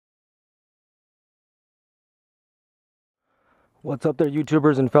What's up there,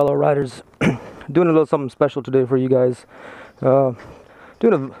 YouTubers and fellow riders? Doing a little something special today for you guys. Doing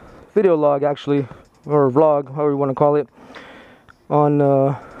a video log, actually, or a vlog, however you want to call it, on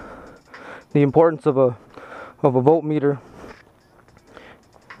the importance of a voltmeter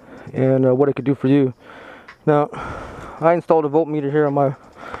and what it could do for you. Now, I installed a voltmeter here on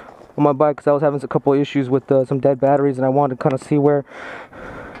my bike because I was having a couple of issues with some dead batteries, and I wanted to kind of see where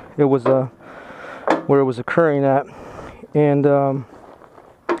it was occurring at. And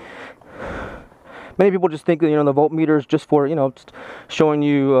many people just think that, the voltmeter is just for, just showing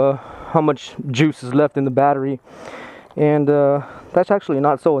you how much juice is left in the battery, and that's actually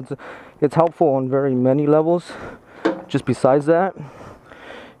not so. It's helpful on very many levels. Just besides that,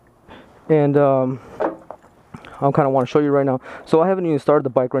 and I kind of want to show you right now. So I haven't even started the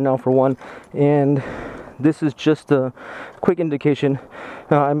bike right now, for one, and this is just a quick indication.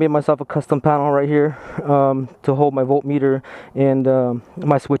 I made myself a custom panel right here to hold my voltmeter and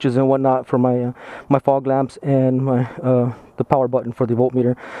my switches and whatnot for my my fog lamps and my the power button for the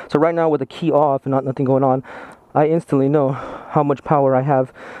voltmeter. So right now, with the key off and nothing going on, I instantly know how much power I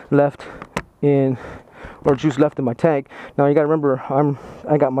have left in, or juice left in my tank. Now you gotta remember,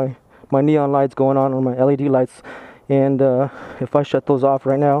 I got my neon lights going on, or my LED lights, and if I shut those off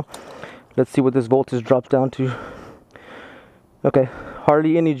right now, let's see what this voltage drops down to. Okay,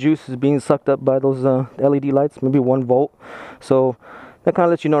 hardly any juice is being sucked up by those LED lights, maybe 1 volt. So that kind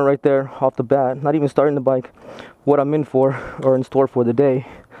of lets you know right there off the bat, not even starting the bike, what I'm in for, or in store for the day.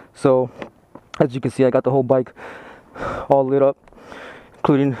 So as you can see, I got the whole bike all lit up,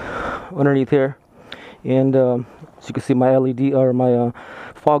 including underneath here. And as you can see, my LED, or my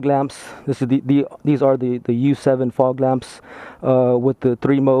fog lamps. These are the U7 fog lamps with the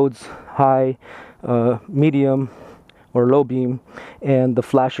 3 modes: high, medium, or low beam, and the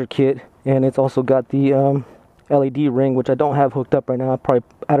flasher kit. And it's also got the LED ring, which I don't have hooked up right now. I'll probably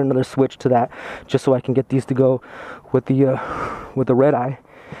add another switch to that just so I can get these to go with the red eye.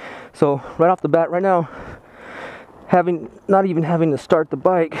 So right off the bat, right now, not even having to start the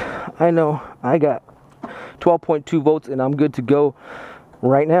bike, I know I got 12.2 volts and I'm good to go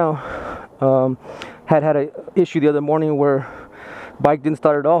right now. Had an issue the other morning where bike didn't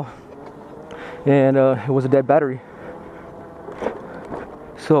start at all, and it was a dead battery.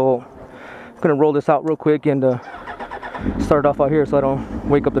 So I'm gonna roll this out real quick and start it off out here so I don't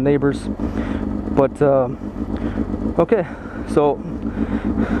wake up the neighbors. But okay, so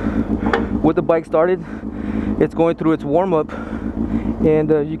with the bike started, it's going through its warm-up, and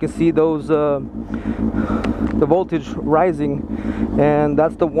you can see those the voltage rising, and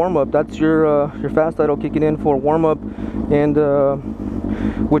that's the warm-up. That's your fast idle kicking in for warm-up, and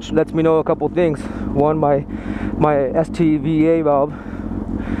which lets me know a couple things. One, my STVA valve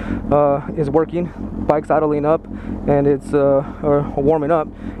is working, bike's idling up, and it's or warming up,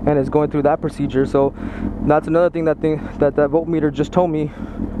 and it's going through that procedure. So that's another thing that voltmeter just told me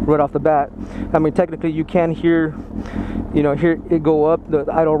right off the bat. I mean, technically you can hear it go up, the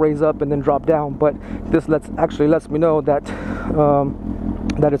idle raise up and then drop down, but this actually lets me know that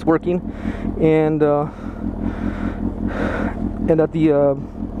that it's working, and that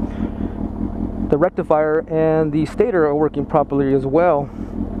the rectifier and the stator are working properly as well,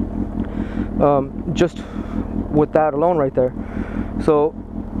 just with that alone right there. So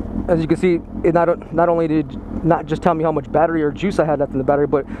as you can see, it not only did not just tell me how much battery or juice I had left in the battery,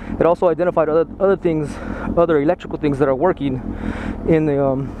 but it also identified other things, other electrical things that are working in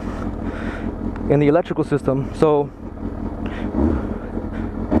the electrical system. So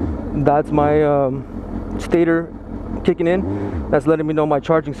that's my stator kicking in. That's letting me know my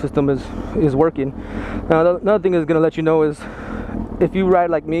charging system is working. Now another thing is going to let you know is, if you ride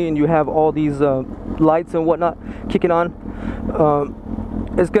like me and you have all these lights and whatnot kicking on,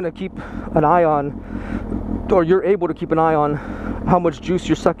 it's going to keep an eye on, or you're able to keep an eye on, how much juice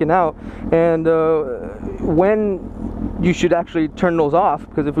you're sucking out, and when you should actually turn those off.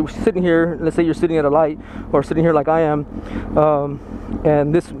 Because if you're sitting here, let's say you're sitting at a light, or sitting here like I am,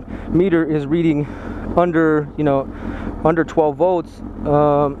 and this meter is reading under 12 volts,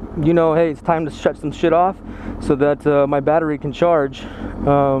 hey, it's time to shut some shit off so that my battery can charge.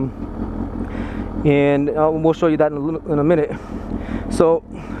 And we'll show you that in a minute. So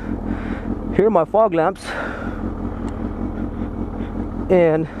here are my fog lamps,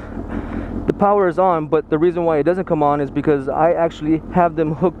 and the power is on, but the reason why it doesn't come on is because I actually have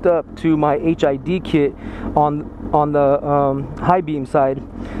them hooked up to my HID kit on the high beam side.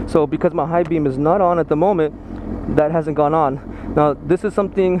 So because my high beam is not on at the moment, that hasn't gone on. Now this is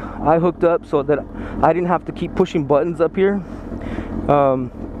something I hooked up so that I didn't have to keep pushing buttons up here.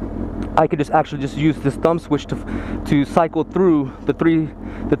 I could actually just use this thumb switch to cycle through the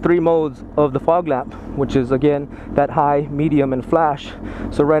three modes of the fog lamp, which is again that high, medium, and flash.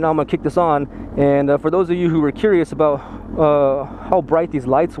 So right now I'm gonna kick this on, and for those of you who were curious about how bright these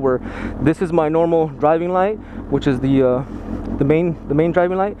lights were, this is my normal driving light, which is the main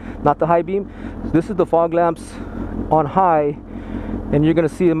driving light, not the high beam. This is the fog lamps on high, and you're gonna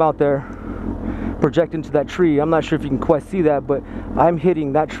see them out there project into that tree. I'm not sure if you can quite see that, but I'm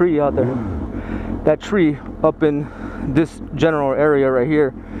hitting that tree out there, that tree up in this general area right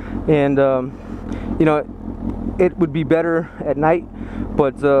here. And you know, it would be better at night,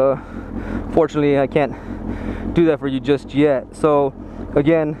 but fortunately I can't do that for you just yet. So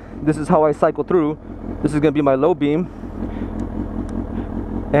again, this is how I cycle through. This is gonna be my low beam,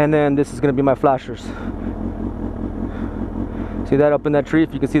 and then this is gonna be my flashers. See that up in that tree?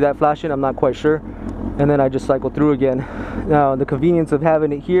 If you can see that flashing, I'm not quite sure. And then I just cycle through again. Now the convenience of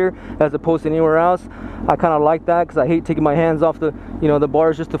having it here as opposed to anywhere else, I kind of like that, because I hate taking my hands off the, you know, the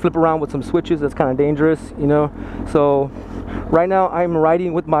bars just to flip around with some switches. That's kind of dangerous, you know. So right now I'm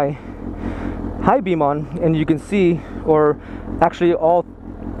riding with my high beam on, and you can see, or actually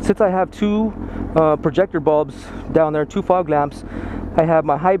since I have two projector bulbs down there, two fog lamps, I have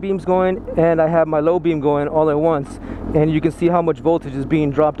my high beams going and I have my low beam going all at once, and you can see how much voltage is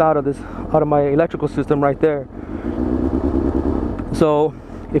being dropped out of my electrical system right there. So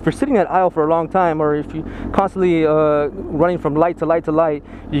if you're sitting at idle for a long time, or if you constantly running from light to light to light,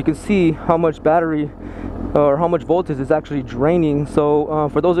 you can see how much battery or how much voltage is actually draining. So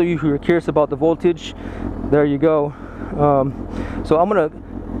for those of you who are curious about the voltage, there you go. So I'm gonna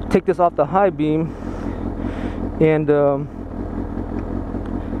take this off the high beam, and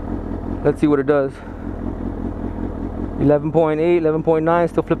let's see what it does. 11.8, 11.9,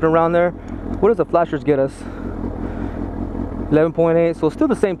 still flipping around there. What does the flashers get us? 11.8, so still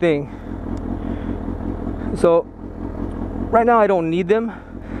the same thing. So right now I don't need them.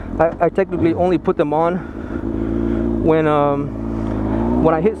 I technically only put them on when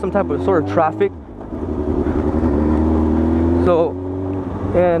I hit some type of sort of traffic. So,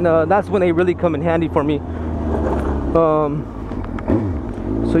 and that's when they really come in handy for me.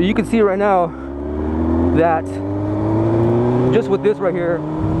 So you can see right now that just with this right here,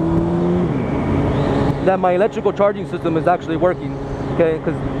 that my electrical charging system is actually working, okay?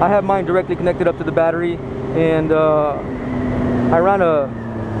 Because I have mine directly connected up to the battery, and I ran a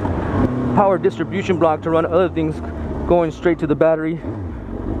power distribution block to run other things going straight to the battery,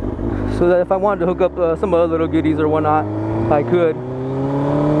 so that if I wanted to hook up some other little goodies or whatnot, I could.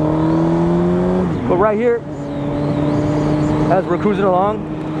 But right here, as we're cruising along,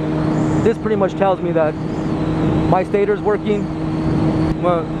 this pretty much tells me that my stator's working.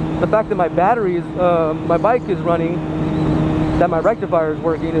 Well, the fact that my battery is, my bike is running, that my rectifier is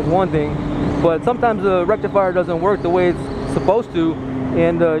working is one thing, but sometimes the rectifier doesn't work the way it's supposed to,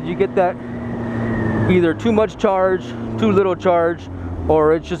 and you get that either too much charge, too little charge,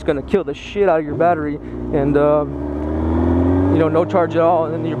 or it's just gonna kill the shit out of your battery, and you know, no charge at all,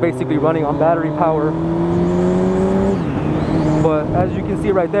 and then you're basically running on battery power. But as you can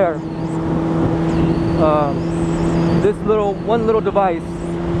see right there, this one little device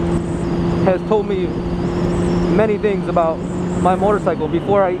has told me many things about my motorcycle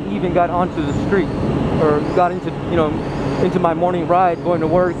before I even got onto the street, or got into, you know, into my morning ride going to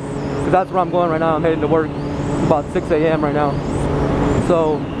work, because that's where I'm going right now. I'm heading to work. It's about 6 a.m. right now.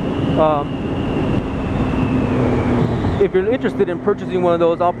 So if you're interested in purchasing one of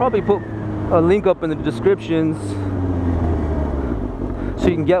those, I'll probably put a link up in the descriptions so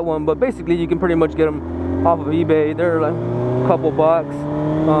you can get one. But basically you can pretty much get them off of eBay. They're like a couple bucks.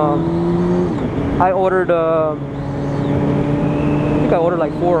 I ordered I think I ordered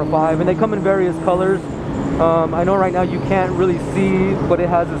like 4 or 5, and they come in various colors. I know right now you can't really see, but it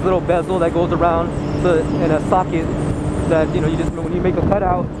has this little bezel that goes around in a socket that, you know, you just, when you make a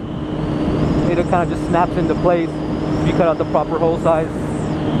cutout, it kind of just snaps into place if you cut out the proper hole size.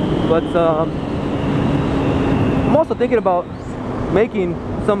 But I'm also thinking about making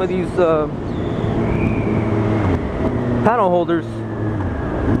some of these panel holders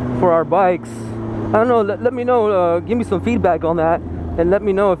for our bikes. I don't know, let me know, give me some feedback on that, and let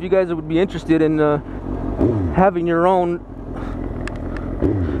me know if you guys would be interested in having your own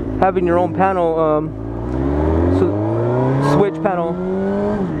panel, switch panel.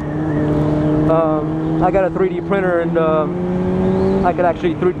 I got a 3D printer, and I could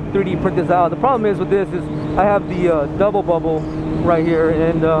actually 3D print this out. The problem is with this is I have the double bubble right here,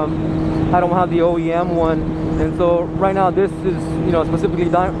 and I don't have the OEM one, and so right now this is, you know, specifically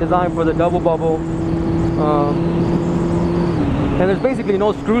designed for the double bubble. and there's basically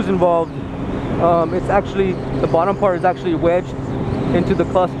no screws involved. It's actually, the bottom part is actually wedged into the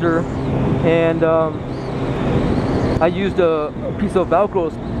cluster, and I used a piece of Velcro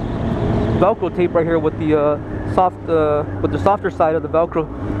tape right here with the softer side of the Velcro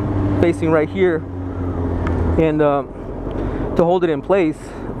facing right here, and to hold it in place.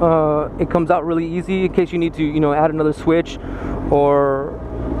 It comes out really easy in case you need to, you know, add another switch or,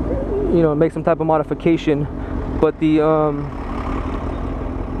 you know, make some type of modification. But the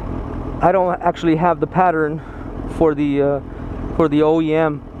I don't actually have the pattern for the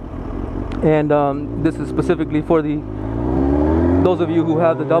OEM, and this is specifically for those of you who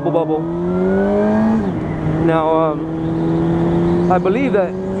have the double bubble. Now I believe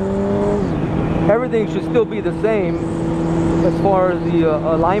that everything should still be the same as far as the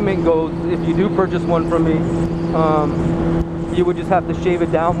alignment goes. If you do purchase one from me, you would just have to shave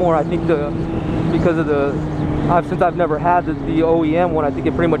it down more. I think because of since I've never had the OEM one, I think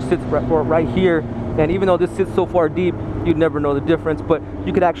it pretty much sits right here, and even though this sits so far deep, you'd never know the difference. But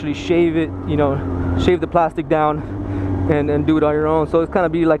you could actually shave it, you know, shave the plastic down and do it on your own. So it's kind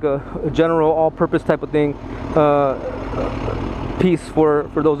of be like a general all-purpose type of thing, piece for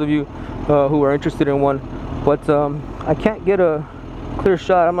those of you who are interested in one. But I can't get a clear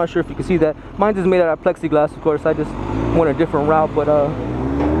shot. I'm not sure if you can see that. Mine is made out of plexiglass, of course. I just went a different route, but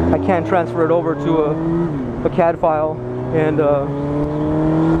I can transfer it over to a CAD file and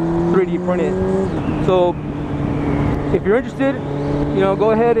 3D print it. So if you're interested, you know,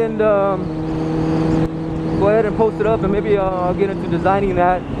 go ahead and post it up, and maybe I'll get into designing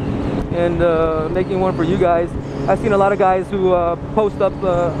that and making one for you guys. I've seen a lot of guys who post up,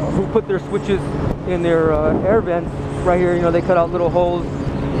 who put their switches in their air vents right here. You know, they cut out little holes.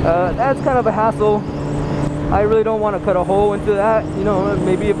 That's kind of a hassle. I really don't want to cut a hole into that. You know,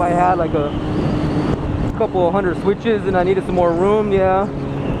 maybe if I had like a couple of hundred switches and I needed some more room, yeah.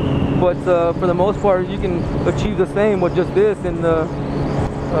 But for the most part, you can achieve the same with just this, and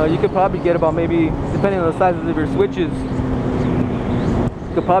you could probably get about, maybe, depending on the sizes of your switches,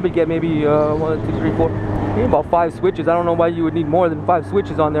 you could probably get maybe 1, 2, 3, 4, maybe about 5 switches. I don't know why you would need more than 5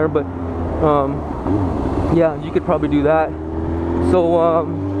 switches on there, but yeah, you could probably do that. So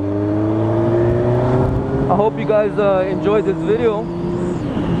I hope you guys enjoyed this video.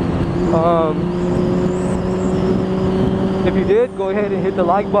 If you did, go ahead and hit the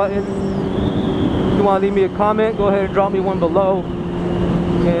like button. If you want to leave me a comment, go ahead and drop me one below,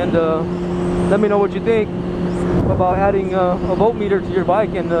 and let me know what you think about adding a voltmeter to your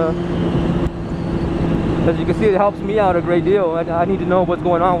bike. And as you can see, it helps me out a great deal. I need to know what's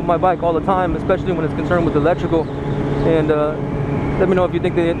going on with my bike all the time, especially when it's concerned with electrical. And let me know if you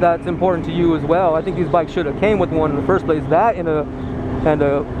think that that's important to you as well. I think these bikes should have came with one in the first place. That and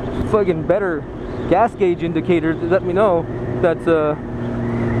a fucking better gas gauge indicator to let me know that's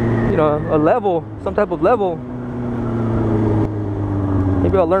you know, a level, some type of level.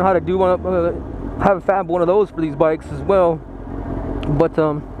 Maybe I'll learn how to do one, have a fab one of those for these bikes as well. But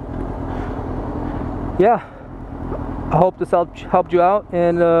yeah, I hope this helped you out,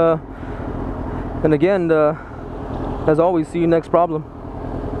 and again, as always, see you next problem.